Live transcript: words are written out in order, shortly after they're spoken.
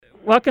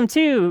Welcome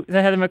to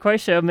the Heather McCoy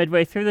Show.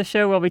 Midway through the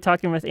show, we'll be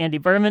talking with Andy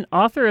Berman,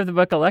 author of the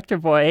book Electro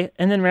Boy,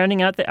 and then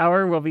rounding out the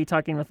hour, we'll be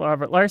talking with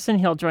Robert Larson.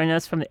 He'll join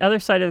us from the other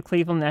side of the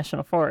Cleveland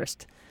National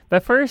Forest.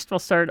 But first, we'll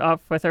start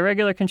off with our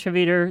regular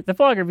contributor, the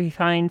blogger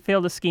behind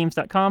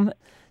fieldofschemes.com,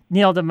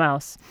 Neil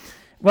deMause.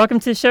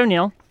 Welcome to the show,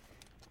 Neil.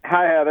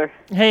 Hi, Heather.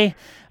 Hey.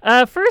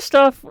 First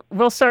off,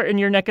 we'll start in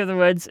your neck of the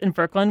woods in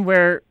Brooklyn,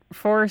 where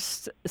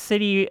Forest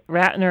City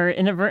Ratner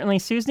inadvertently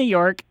sues New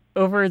York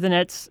over the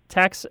Nets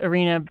tax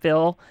arena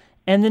bill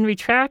and then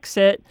retracts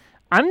it.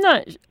 I'm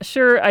not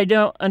sure. I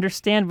don't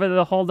understand whether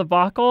the whole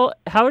debacle.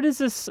 How does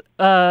this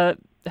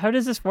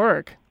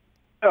work?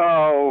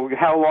 Oh,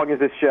 how long is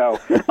this show?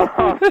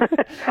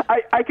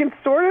 I can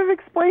sort of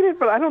explain it,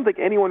 but I don't think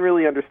anyone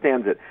really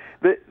understands it.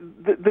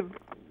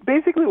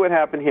 Basically what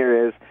happened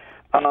here is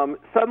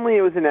suddenly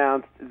it was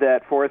announced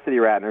that Forest City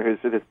Ratner,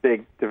 who's this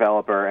big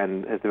developer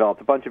and has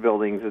developed a bunch of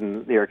buildings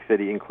in New York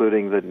City,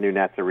 including the new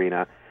Nets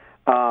arena,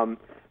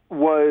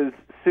 was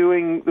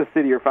suing the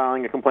city or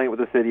filing a complaint with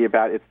the city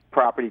about its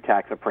property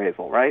tax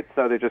appraisal, right?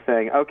 So they're just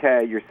saying,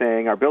 okay, you're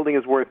saying our building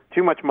is worth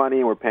too much money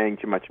and we're paying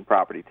too much in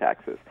property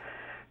taxes.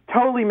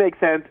 Totally makes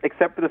sense,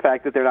 except for the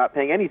fact that they're not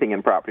paying anything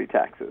in property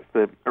taxes.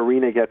 The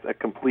arena gets a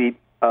complete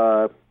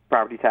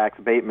property tax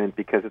abatement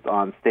because it's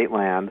on state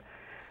land,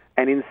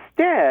 and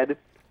instead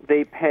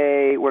they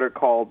pay what are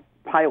called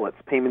pilots,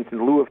 payments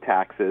in lieu of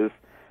taxes,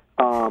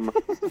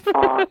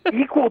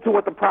 equal to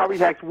what the property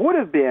tax would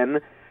have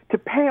been to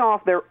pay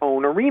off their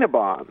own arena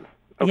bonds.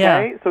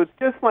 Okay? Yeah. So it's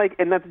just like,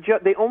 and that's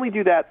they only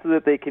do that so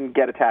that they can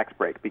get a tax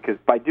break, because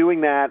by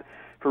doing that,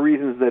 for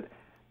reasons that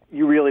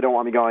you really don't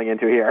want me going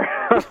into here,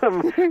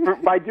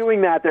 by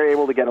doing that, they're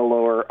able to get a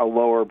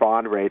lower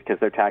bond rate because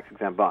they're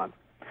tax-exempt bonds.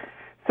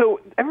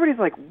 So everybody's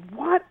like,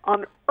 what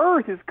on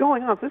earth is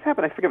going on? So this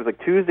happened, I forget, it was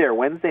like Tuesday or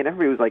Wednesday, and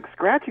everybody was like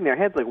scratching their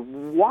heads, like,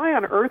 why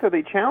on earth are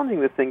they challenging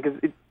this thing?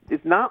 Because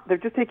it's not, they're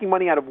just taking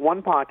money out of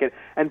one pocket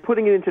and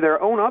putting it into their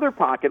own other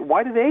pocket.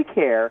 Why do they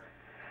care?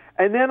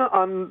 And then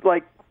on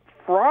like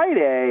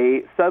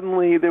Friday,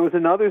 suddenly there was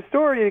another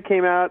story that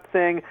came out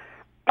saying,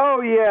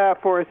 oh yeah,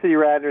 Forest City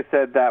Ratner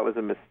said that was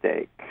a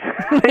mistake.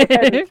 They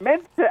hadn't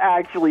meant to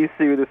actually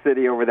sue the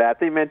city over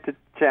that. They meant to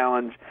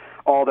challenge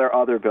all their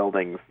other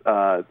buildings'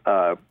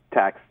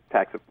 tax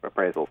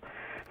appraisals.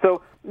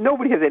 So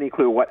nobody has any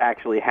clue what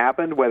actually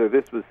happened, whether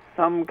this was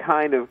some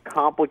kind of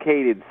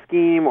complicated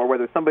scheme or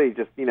whether somebody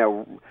just,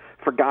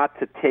 forgot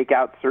to take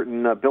out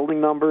certain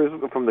building numbers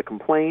from the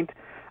complaint.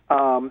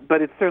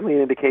 But it's certainly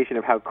an indication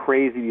of how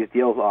crazy these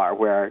deals are,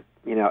 where,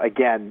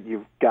 again,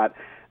 you've got,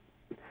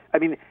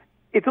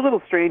 it's a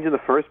little strange in the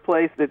first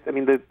place.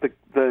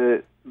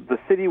 The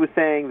city was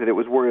saying that it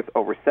was worth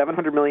over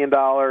 $700 million,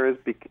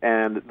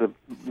 and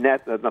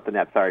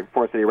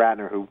Forest City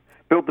Ratner, who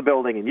built the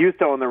building and used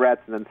to own the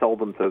Rets and then sold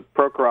them to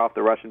Prokhorov,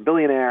 the Russian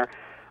billionaire,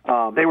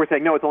 they were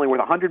saying, no, it's only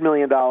worth $100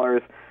 million.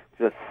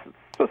 Just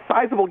a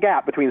sizable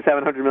gap between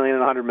 $700 million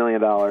and $100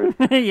 million.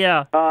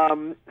 Yeah.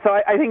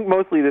 So I think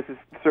mostly this is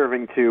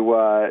serving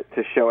to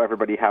show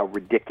everybody how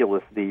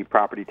ridiculous the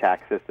property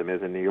tax system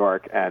is in New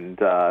York, and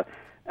the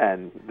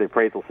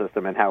appraisal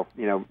system, and how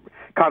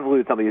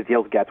convoluted some of these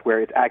deals gets, where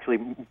it's actually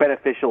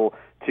beneficial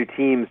to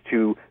teams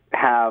to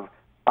have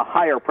a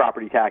higher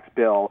property tax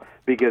bill,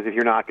 because if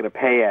you're not going to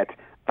pay it,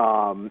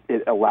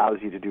 it allows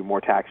you to do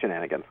more tax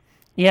shenanigans.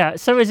 Yeah.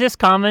 So is this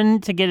common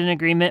to get an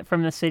agreement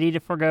from the city to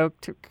forego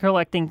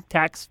collecting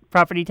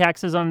property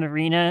taxes on the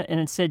arena and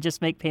instead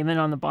just make payment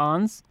on the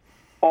bonds?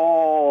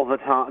 All the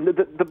time.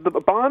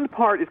 The bond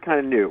part is kind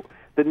of new.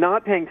 The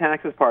not paying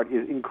taxes part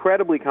is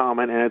incredibly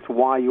common, and it's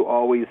why you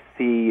always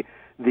see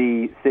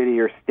the city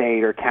or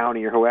state or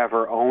county or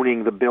whoever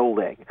owning the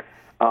building.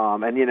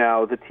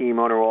 The team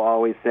owner will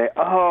always say,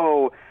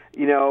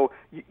 you don't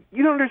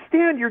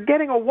understand, you're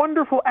getting a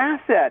wonderful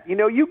asset.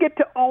 You get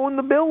to own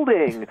the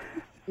building.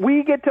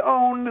 We get to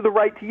own the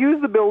right to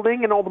use the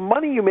building and all the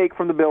money you make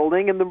from the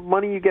building and the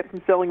money you get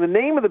from selling the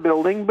name of the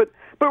building, but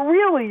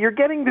really, you're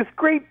getting this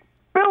great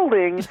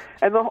building,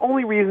 and the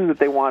only reason that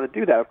they want to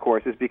do that, of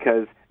course, is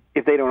because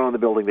if they don't own the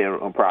building, they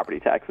don't own property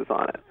taxes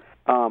on it.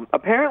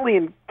 Apparently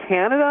in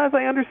Canada, as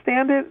I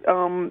understand it,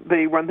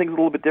 they run things a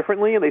little bit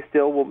differently, and they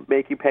still will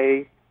make you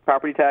pay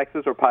property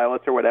taxes or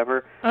pilots or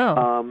whatever.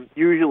 Oh.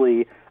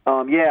 Usually,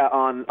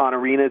 on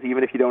arenas,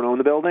 even if you don't own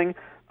the building.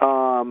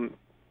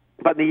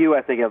 But in the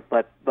U.S., they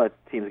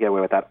let teams get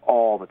away with that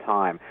all the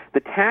time.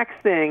 The tax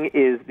thing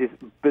is this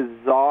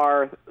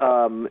bizarre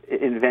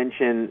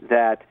invention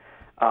that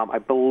I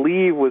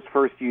believe was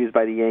first used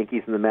by the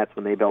Yankees and the Mets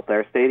when they built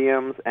their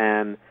stadiums,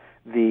 and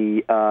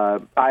the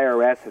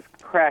IRS has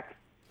cracked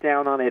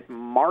down on it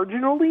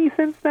marginally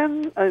since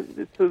then.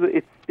 So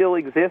it still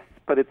exists,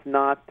 but it's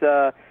not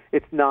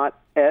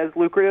as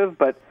lucrative.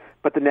 But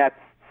the Nets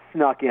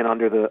snuck in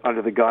under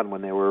the gun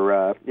when they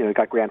were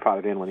got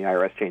grandfathered in when the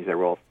IRS changed their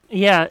rules.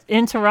 Yeah,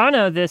 in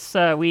Toronto this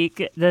week,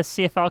 the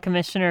CFL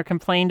commissioner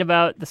complained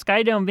about the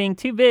Skydome being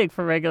too big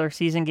for regular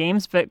season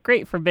games, but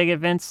great for big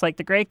events like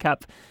the Grey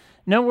Cup.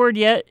 No word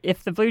yet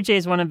if the Blue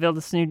Jays want to build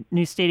this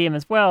new stadium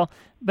as well.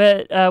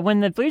 But when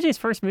the Blue Jays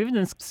first moved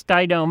in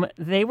Skydome,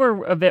 they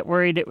were a bit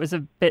worried it was a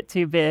bit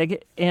too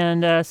big.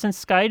 And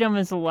since Skydome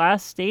is the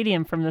last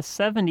stadium from the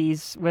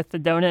 70s with the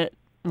donut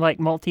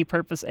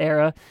multi-purpose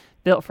era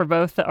built for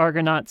both the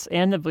Argonauts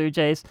and the Blue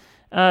Jays,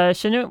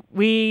 shouldn't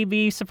we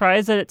be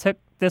surprised that it took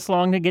this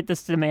long to get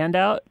this demand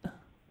out?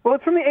 Well,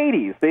 it's from the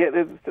 80s.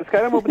 The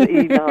Skydome opened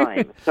in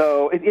 89,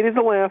 so it is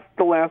the last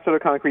sort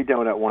of concrete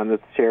donut one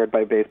that's shared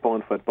by baseball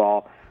and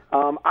football.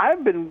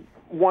 I've been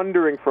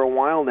wondering for a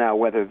while now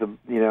whether the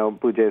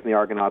Blue Jays and the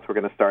Argonauts were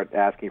going to start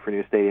asking for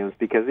new stadiums,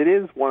 because it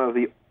is one of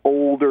the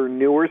older,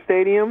 newer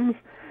stadiums.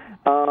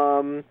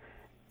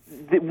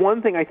 The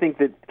one thing I think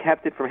that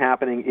kept it from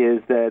happening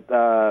is that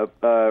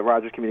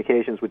Rogers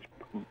Communications, which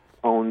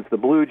owns the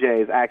Blue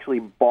Jays, actually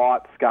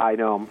bought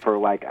Skydome for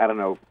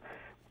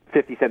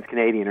 50 cents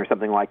Canadian or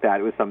something like that.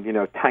 It was some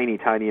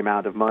tiny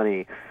amount of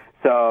money.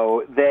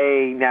 So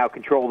they now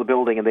control the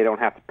building and they don't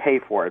have to pay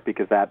for it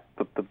because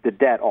the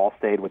debt all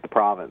stayed with the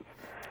province.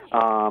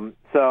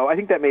 So I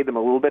think that made them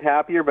a little bit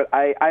happier, but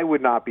I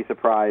would not be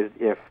surprised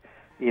if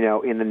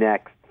in the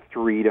next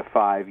 3 to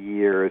 5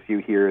 years you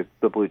hear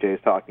the Blue Jays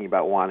talking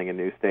about wanting a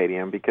new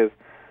stadium, because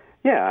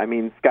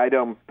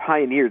Skydome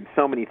pioneered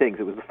so many things.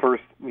 It was the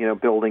first,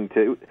 building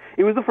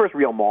it was the first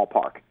real mall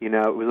park. It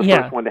was the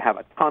first one to have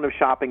a ton of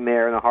shopping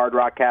there, and a Hard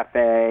Rock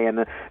Cafe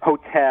and a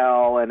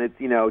hotel, and it's,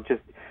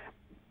 just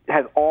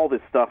has all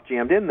this stuff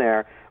jammed in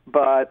there.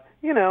 But,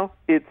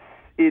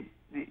 it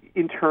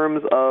in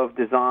terms of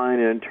design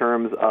and in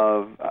terms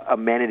of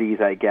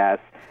amenities, I guess,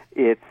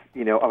 it's,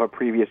 of a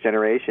previous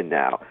generation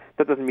now.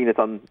 That doesn't mean it's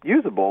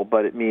unusable,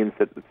 but it means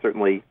that it's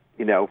certainly,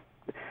 the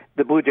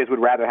Blue Jays would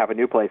rather have a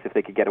new place if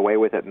they could get away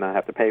with it and not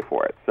have to pay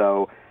for it.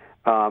 So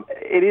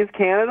it is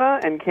Canada,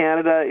 and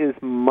Canada is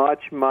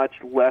much, much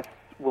less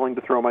willing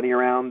to throw money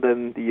around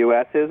than the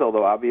U.S. is,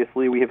 although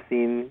obviously we have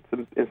seen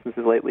some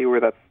instances lately where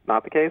that's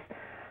not the case.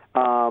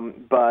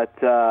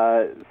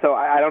 So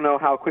I don't know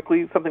how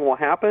quickly something will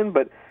happen,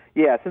 but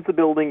yeah, since the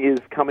building is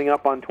coming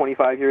up on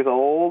 25 years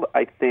old,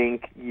 I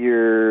think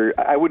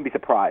I wouldn't be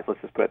surprised,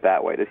 let's just put it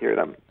that way, to hear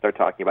them start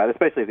talking about it,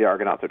 especially if the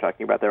Argonauts are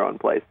talking about their own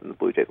place, and the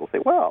Blue Jays will say,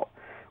 well,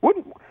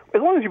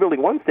 as long as you're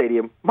building one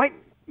stadium,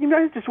 you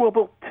guys just will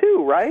build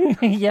two, right?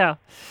 Yeah.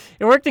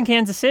 It worked in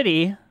Kansas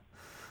City.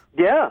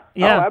 Yeah.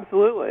 Yeah. Oh,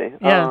 absolutely.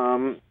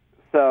 Yeah.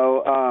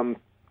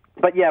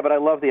 But I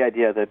love the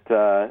idea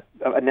that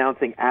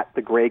announcing at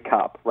the Grey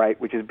Cup, right,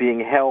 which is being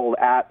held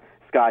at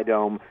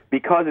Skydome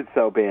because it's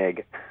so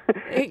big,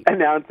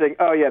 announcing,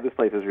 oh yeah, this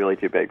place is really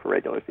too big for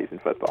regular season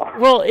football.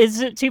 Well,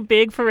 is it too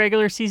big for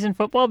regular season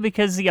football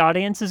because the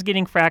audience is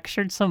getting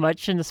fractured so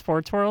much in the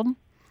sports world?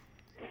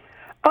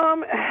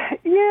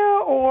 Yeah,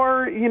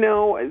 or,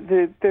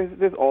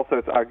 there's all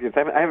sorts of arguments.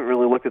 I haven't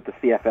really looked at the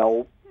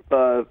CFL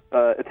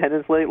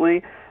attendance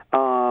lately,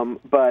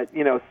 but,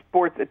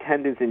 sports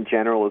attendance in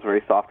general is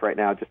very soft right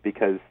now just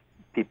because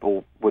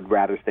people would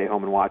rather stay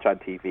home and watch on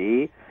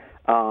TV,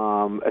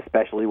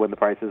 especially when the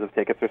prices of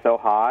tickets are so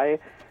high.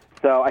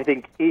 So I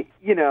think, again,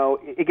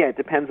 it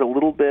depends a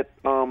little bit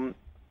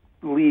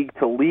league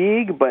to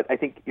league, but I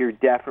think you're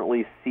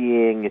definitely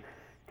seeing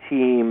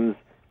teams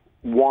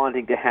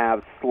wanting to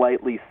have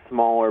slightly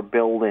smaller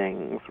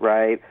buildings,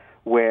 right,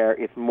 where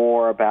it's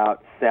more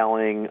about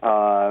selling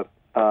a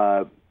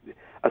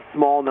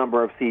small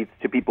number of seats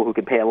to people who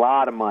can pay a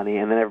lot of money,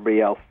 and then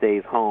everybody else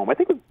stays home. I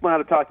think we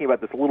were talking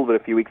about this a little bit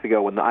a few weeks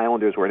ago when the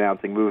Islanders were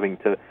announcing moving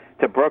to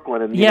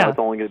Brooklyn, and it's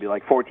only going to be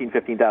like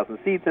 15,000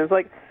 seats, and it's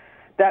like,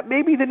 that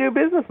may be the new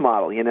business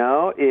model,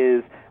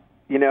 is,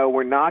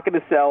 we're not going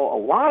to sell a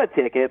lot of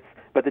tickets,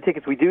 but the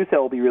tickets we do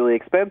sell will be really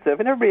expensive,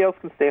 and everybody else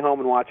can stay home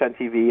and watch on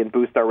TV and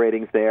boost our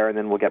ratings there, and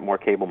then we'll get more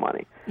cable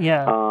money.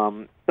 Yeah.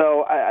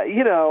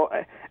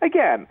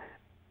 Again,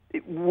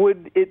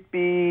 would it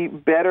be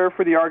better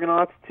for the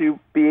Argonauts to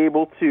be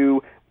able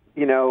to,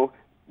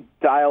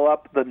 dial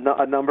up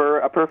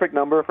a perfect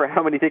number for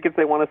how many tickets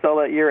they want to sell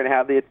that year and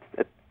have the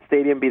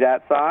stadium be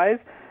that size?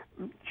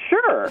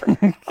 Sure.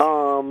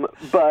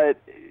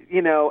 But,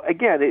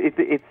 again,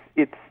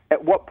 it's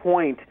at what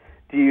point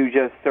do you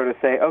just sort of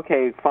say,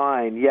 okay,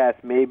 fine, yes,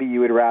 maybe you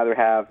would rather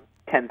have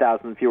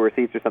 10,000 fewer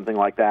seats or something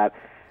like that.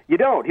 You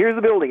don't. Here's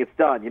the building. It's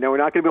done. We're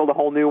not going to build a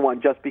whole new one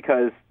just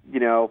because,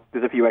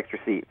 there's a few extra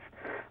seats.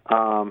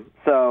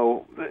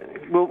 So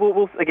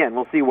we'll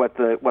see what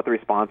the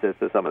response is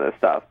to some of this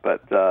stuff.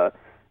 But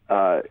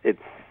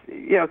it's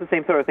the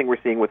same sort of thing we're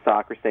seeing with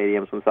soccer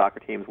stadiums when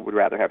soccer teams would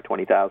rather have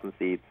 20,000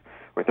 seats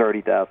or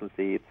 30,000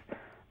 seats.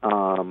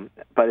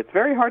 But it's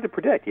very hard to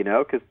predict,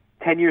 because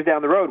 10 years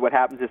down the road, what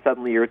happens is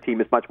suddenly your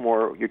team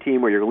or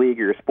your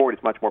league or your sport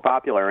is much more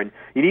popular, and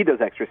you need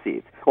those extra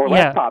seats, or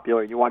less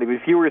popular, and you want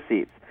even fewer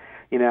seats.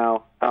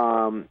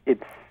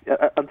 It's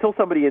until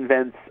somebody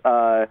invents,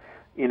 retractable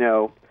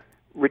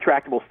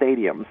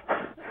stadiums,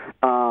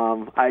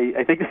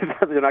 I think they're not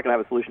going to have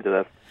a solution to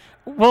this.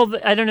 Well,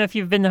 I don't know if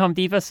you've been to Home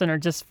Depot Center,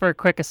 just for a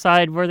quick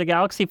aside, where the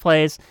Galaxy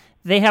plays.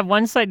 They have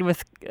one side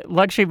with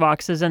luxury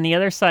boxes and the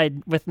other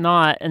side with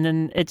not, and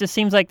then it just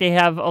seems like they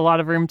have a lot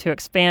of room to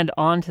expand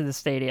onto the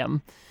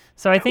stadium.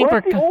 So I think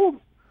that's the old.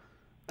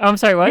 Oh, I'm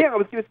sorry, what? Yeah, I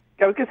was going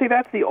to say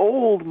that's the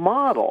old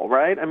model,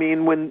 right? I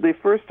mean, when they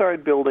first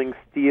started building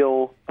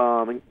steel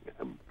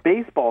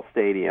baseball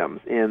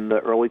stadiums in the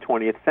early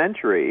 20th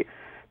century,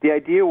 the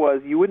idea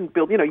was you wouldn't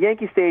build,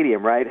 Yankee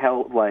Stadium, right,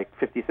 held like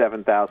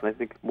 57,000. I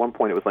think at one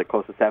point it was like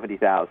close to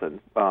 70,000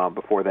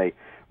 before they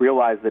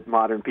realized that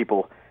modern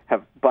people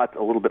have butts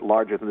a little bit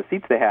larger than the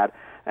seats they had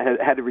and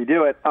had to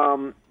redo it.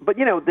 But,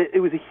 it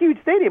was a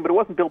huge stadium, but it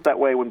wasn't built that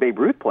way when Babe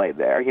Ruth played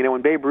there.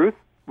 When Babe Ruth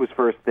was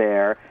first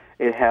there,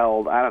 it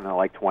held, I don't know,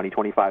 like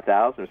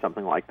 25,000 or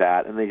something like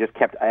that, and they just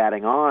kept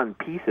adding on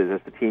pieces as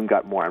the team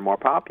got more and more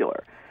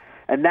popular.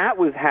 And that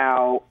was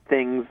how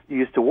things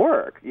used to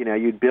work.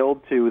 You'd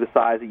build to the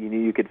size that you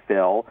knew you could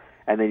fill,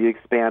 and then you'd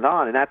expand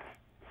on. And that's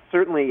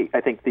certainly,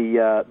 I think,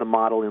 the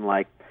model in,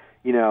 like,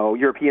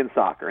 European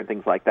soccer and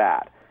things like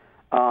that.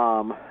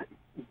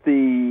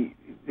 The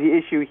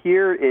issue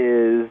here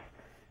is,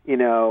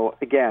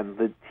 again,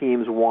 the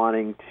teams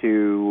wanting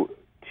to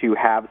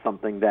have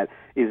something that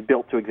is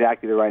built to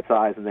exactly the right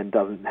size and then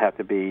doesn't have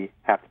to be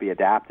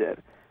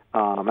adapted.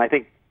 I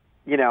think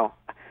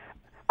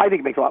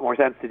it makes a lot more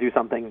sense to do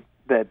something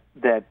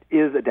that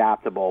is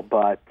adaptable.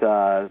 But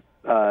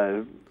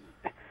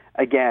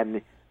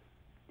again,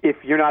 if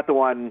you're not the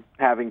one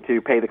having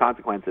to pay the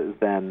consequences,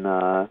 then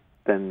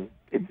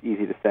it's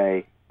easy to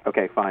say,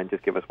 okay, fine,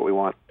 just give us what we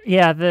want.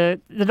 Yeah, the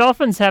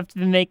Dolphins have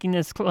been making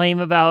this claim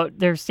about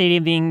their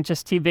stadium being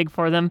just too big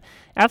for them.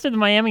 After the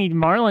Miami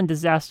Marlin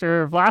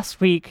disaster of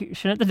last week,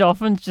 shouldn't the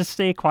Dolphins just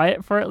stay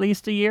quiet for at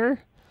least a year?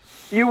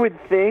 You would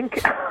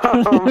think,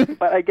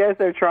 but I guess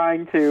they're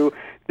trying to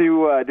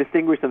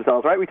distinguish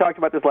themselves, right? We talked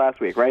about this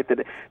last week, right?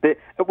 That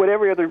what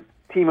every other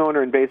team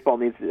owner in baseball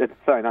needs,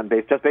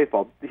 just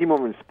baseball, the team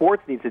owner in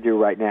sports needs to do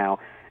right now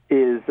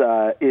is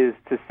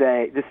to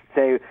say,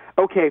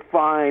 okay,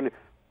 fine,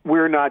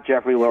 we're not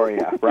Jeffrey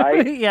Loria,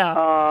 right?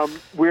 Yeah.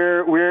 We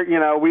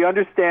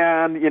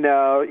understand,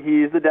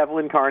 he's the devil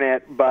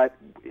incarnate, but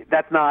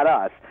that's not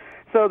us.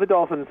 So the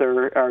Dolphins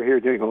are here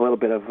doing a little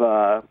bit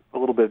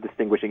of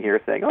distinguishing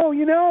here, saying,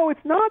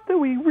 it's not that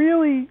we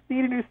really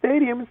need a new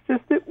stadium. It's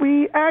just that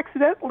we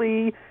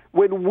accidentally,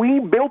 when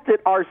we built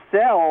it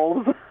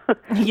ourselves,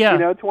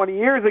 20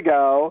 years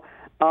ago,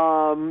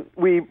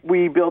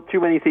 we built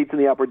too many seats in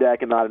the upper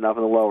deck and not enough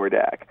in the lower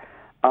deck.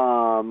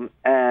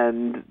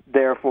 And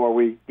therefore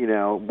we,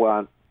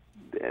 want,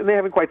 and they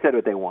haven't quite said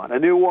what they want. A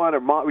new one or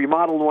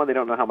remodeled one, they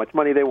don't know how much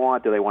money they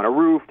want. Do they want a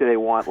roof? Do they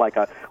want like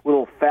a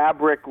little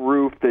fabric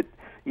roof that,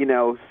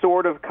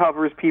 sort of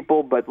covers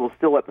people but will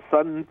still let the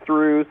sun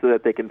through so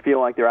that they can feel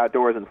like they're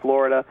outdoors in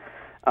Florida?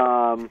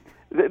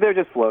 They're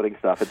just floating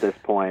stuff at this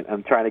point.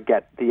 I'm trying to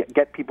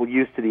get people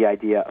used to the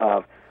idea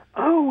of,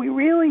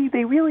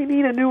 they really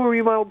need a new or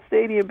remodeled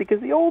stadium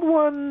because the old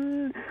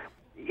one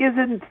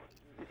isn't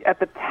at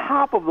the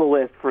top of the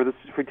list to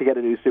get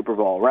a new Super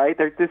Bowl, right?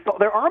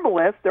 They're on the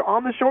list. They're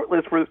on the short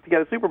list to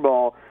get a Super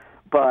Bowl,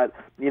 but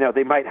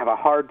they might have a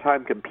hard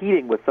time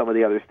competing with some of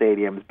the other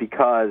stadiums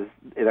because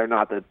they're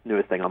not the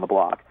newest thing on the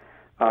block.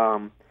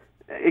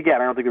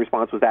 Again, I don't think the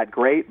response was that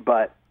great,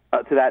 but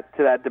to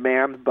that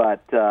demand,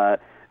 but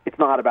it's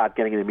not about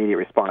getting an immediate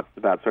response. It's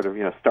about sort of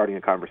starting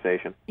a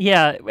conversation.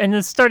 Yeah, and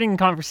the starting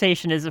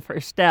conversation is the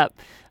first step.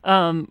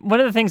 One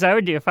of the things I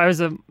would do if I was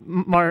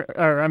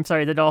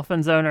the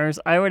Dolphins owners,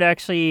 I would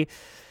actually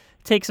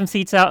take some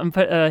seats out and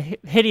put a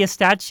hideous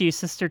statue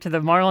sister to the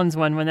Marlins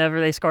one whenever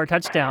they score a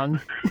touchdown.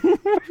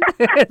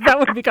 That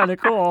would be kind of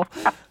cool.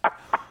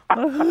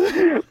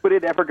 Would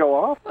it ever go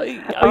off? Oh,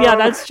 yeah,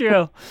 that's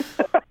true.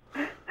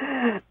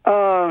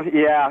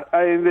 Yeah,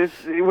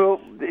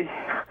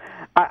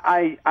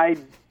 I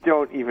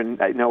don't even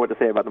know what to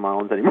say about the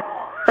Marlins anymore.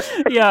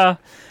 Yeah,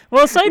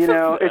 well, aside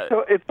from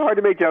it's hard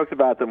to make jokes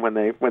about them when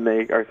they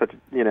are such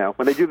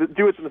when they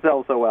do it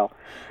themselves so well.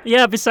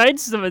 Yeah,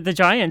 besides the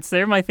Giants,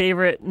 they're my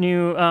favorite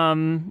new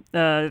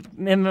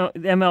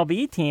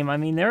MLB team. I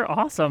mean, they're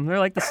awesome. They're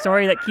like the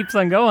story that keeps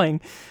on going.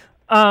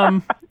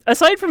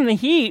 Aside from the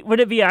Heat, would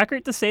it be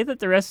accurate to say that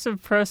the rest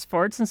of pro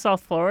sports in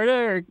South Florida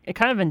are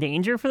kind of in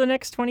danger for the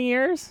next 20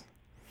 years?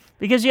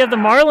 Because you have the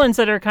Marlins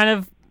that are kind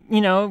of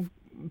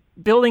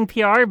building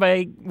PR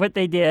by what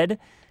they did.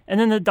 And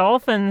then the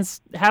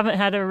Dolphins haven't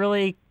had a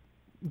really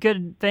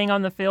good thing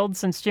on the field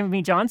since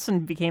Jimmy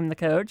Johnson became the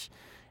coach.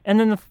 And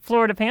then the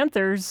Florida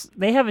Panthers,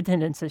 they have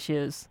attendance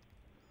issues.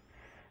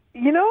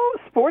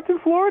 Sports in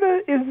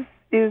Florida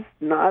is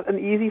not an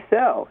easy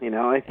sell.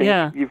 I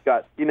think you've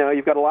got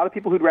a lot of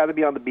people who'd rather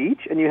be on the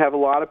beach, and you have a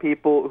lot of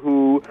people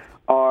who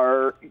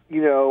are,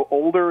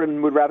 older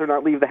and would rather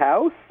not leave the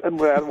house and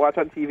would rather watch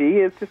on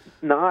TV. It's just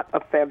not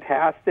a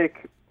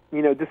fantastic,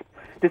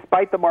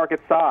 despite the market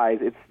size,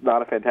 it's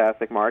not a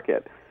fantastic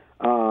market.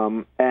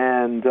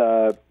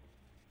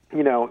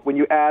 When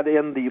you add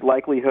in the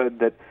likelihood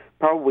that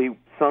probably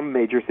some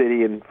major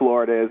city in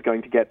Florida is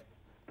going to get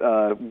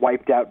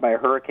wiped out by a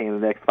hurricane in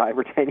the next 5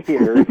 or 10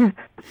 years. And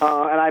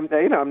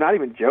I'm not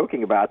even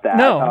joking about that.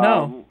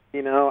 No.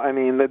 I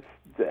mean,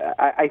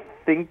 I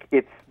think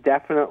it's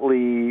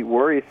definitely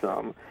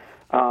worrisome.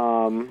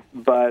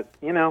 But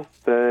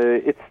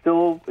it's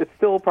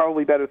still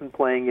probably better than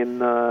playing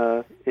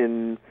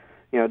in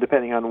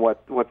depending on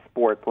what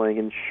sport, playing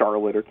in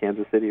Charlotte or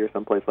Kansas City or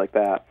someplace like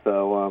that.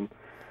 So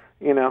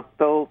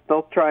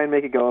they'll try and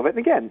make a go of it. And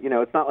again,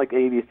 it's not like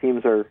any of these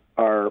teams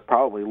are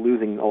probably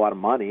losing a lot of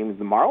money. I mean,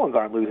 the Marlins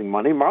aren't losing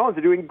money. Marlins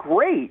are doing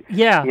great.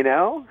 Yeah.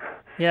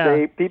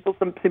 Yeah.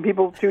 Some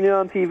people tune in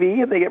on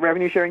TV and they get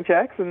revenue sharing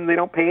checks and they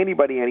don't pay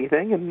anybody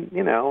anything. And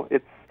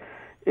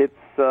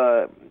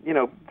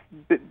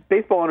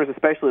baseball owners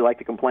especially like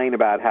to complain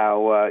about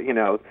how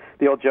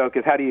the old joke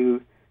is how do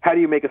you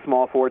make a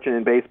small fortune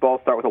in baseball?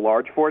 Start with a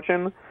large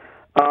fortune.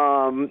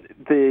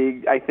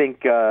 I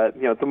think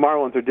the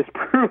Marlins are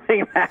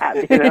disproving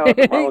that.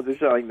 The Marlins are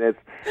showing this,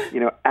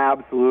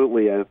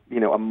 absolutely a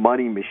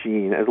money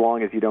machine as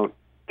long as you don't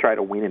try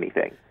to win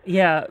anything.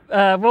 Yeah,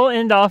 we'll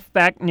end off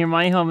back near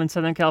my home in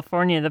Southern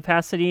California. The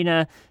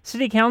Pasadena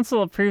City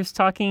Council approves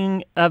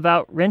talking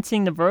about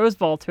renting the Rose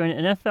Bowl to an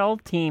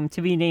NFL team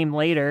to be named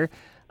later.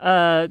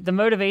 The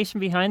motivation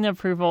behind the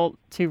approval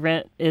to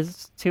rent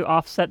is to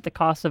offset the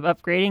cost of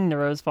upgrading the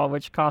Rose Bowl,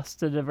 which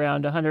costed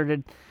around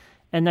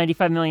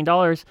 $195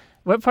 million.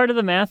 What part of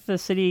the math the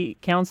City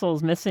Council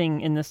is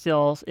missing in this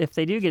deal if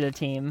they do get a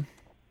team?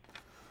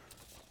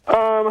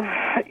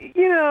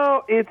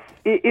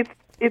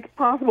 It's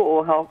possible it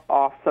will help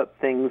offset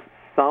things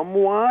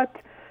somewhat.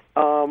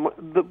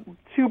 The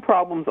two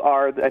problems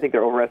are, I think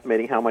they're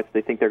overestimating how much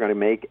they think they're going to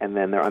make, and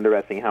then they're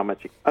underestimating how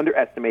much it's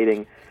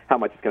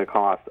going to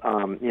cost.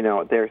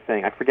 They're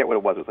saying, I forget what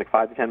it was. It was like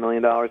 $5 to $10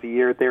 million a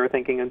year. They were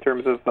thinking in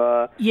terms of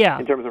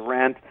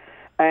rent,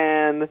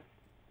 and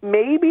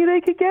maybe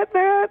they could get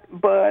that.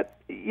 But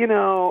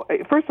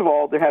first of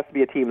all, there has to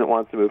be a team that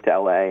wants to move to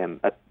LA and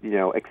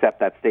accept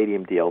that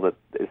stadium deal that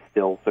is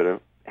still sort of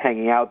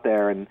hanging out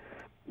there and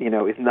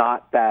is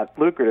not that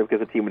lucrative because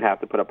the team would have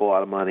to put up a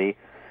lot of money.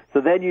 So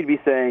then you'd be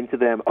saying to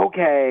them,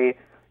 okay,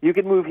 you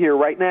can move here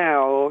right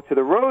now to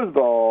the Rose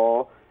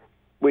Bowl,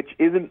 which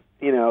isn't,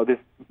 this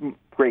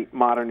great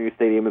modern new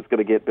stadium that's going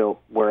to get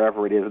built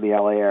wherever it is in the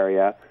LA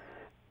area.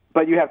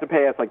 But you have to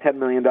pay us like $10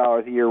 million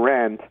a year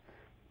rent.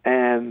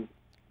 And,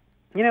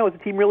 is the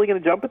team really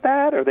going to jump at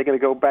that? Or are they going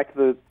to go back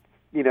to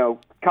the,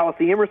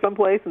 Coliseum or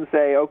someplace and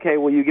say, okay,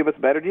 will you give us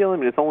a better deal? I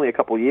mean, it's only a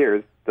couple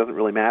years. Doesn't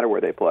really matter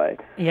where they play.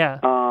 Yeah.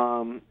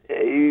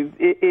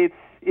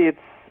 It's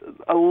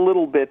a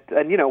little bit,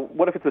 and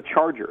what if it's the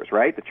Chargers,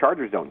 right? The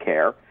Chargers don't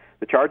care.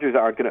 The Chargers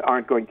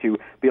aren't going to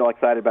be all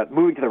excited about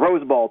moving to the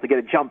Rose Bowl to get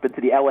a jump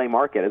into the LA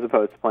market as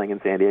opposed to playing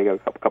in San Diego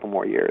a couple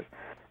more years.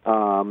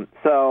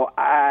 So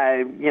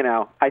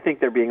I think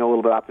they're being a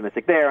little bit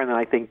optimistic there, and then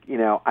I think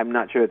I'm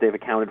not sure that they've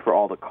accounted for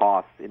all the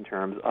costs in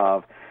terms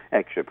of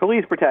extra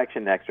police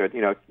protection, extra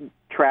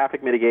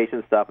traffic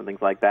mitigation stuff, and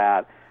things like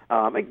that.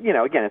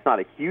 Again, it's not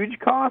a huge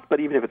cost, but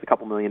even if it's a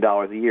couple $1 million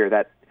a year,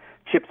 that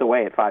chips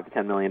away at $5 to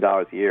 $10 million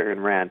a year in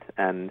rent.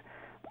 And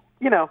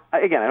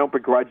again, I don't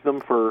begrudge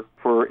them for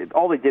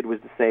all they did was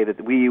to say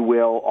that we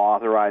will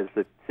authorize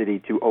the city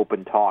to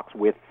open talks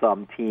with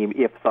some team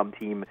if some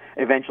team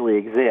eventually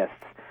exists.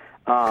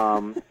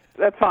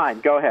 That's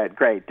fine. Go ahead.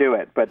 Great. Do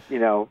it. But,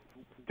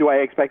 do I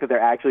expect that they're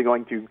actually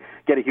going to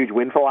get a huge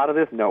windfall out of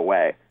this? No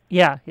way.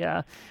 Yeah.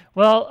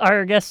 Well,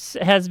 our guest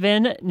has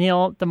been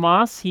Neil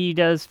deMause. He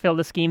does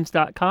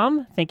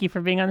fieldofschemes.com. Thank you for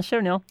being on the show,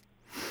 Neil.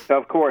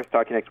 Of course.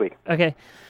 Talk to you next week. Okay.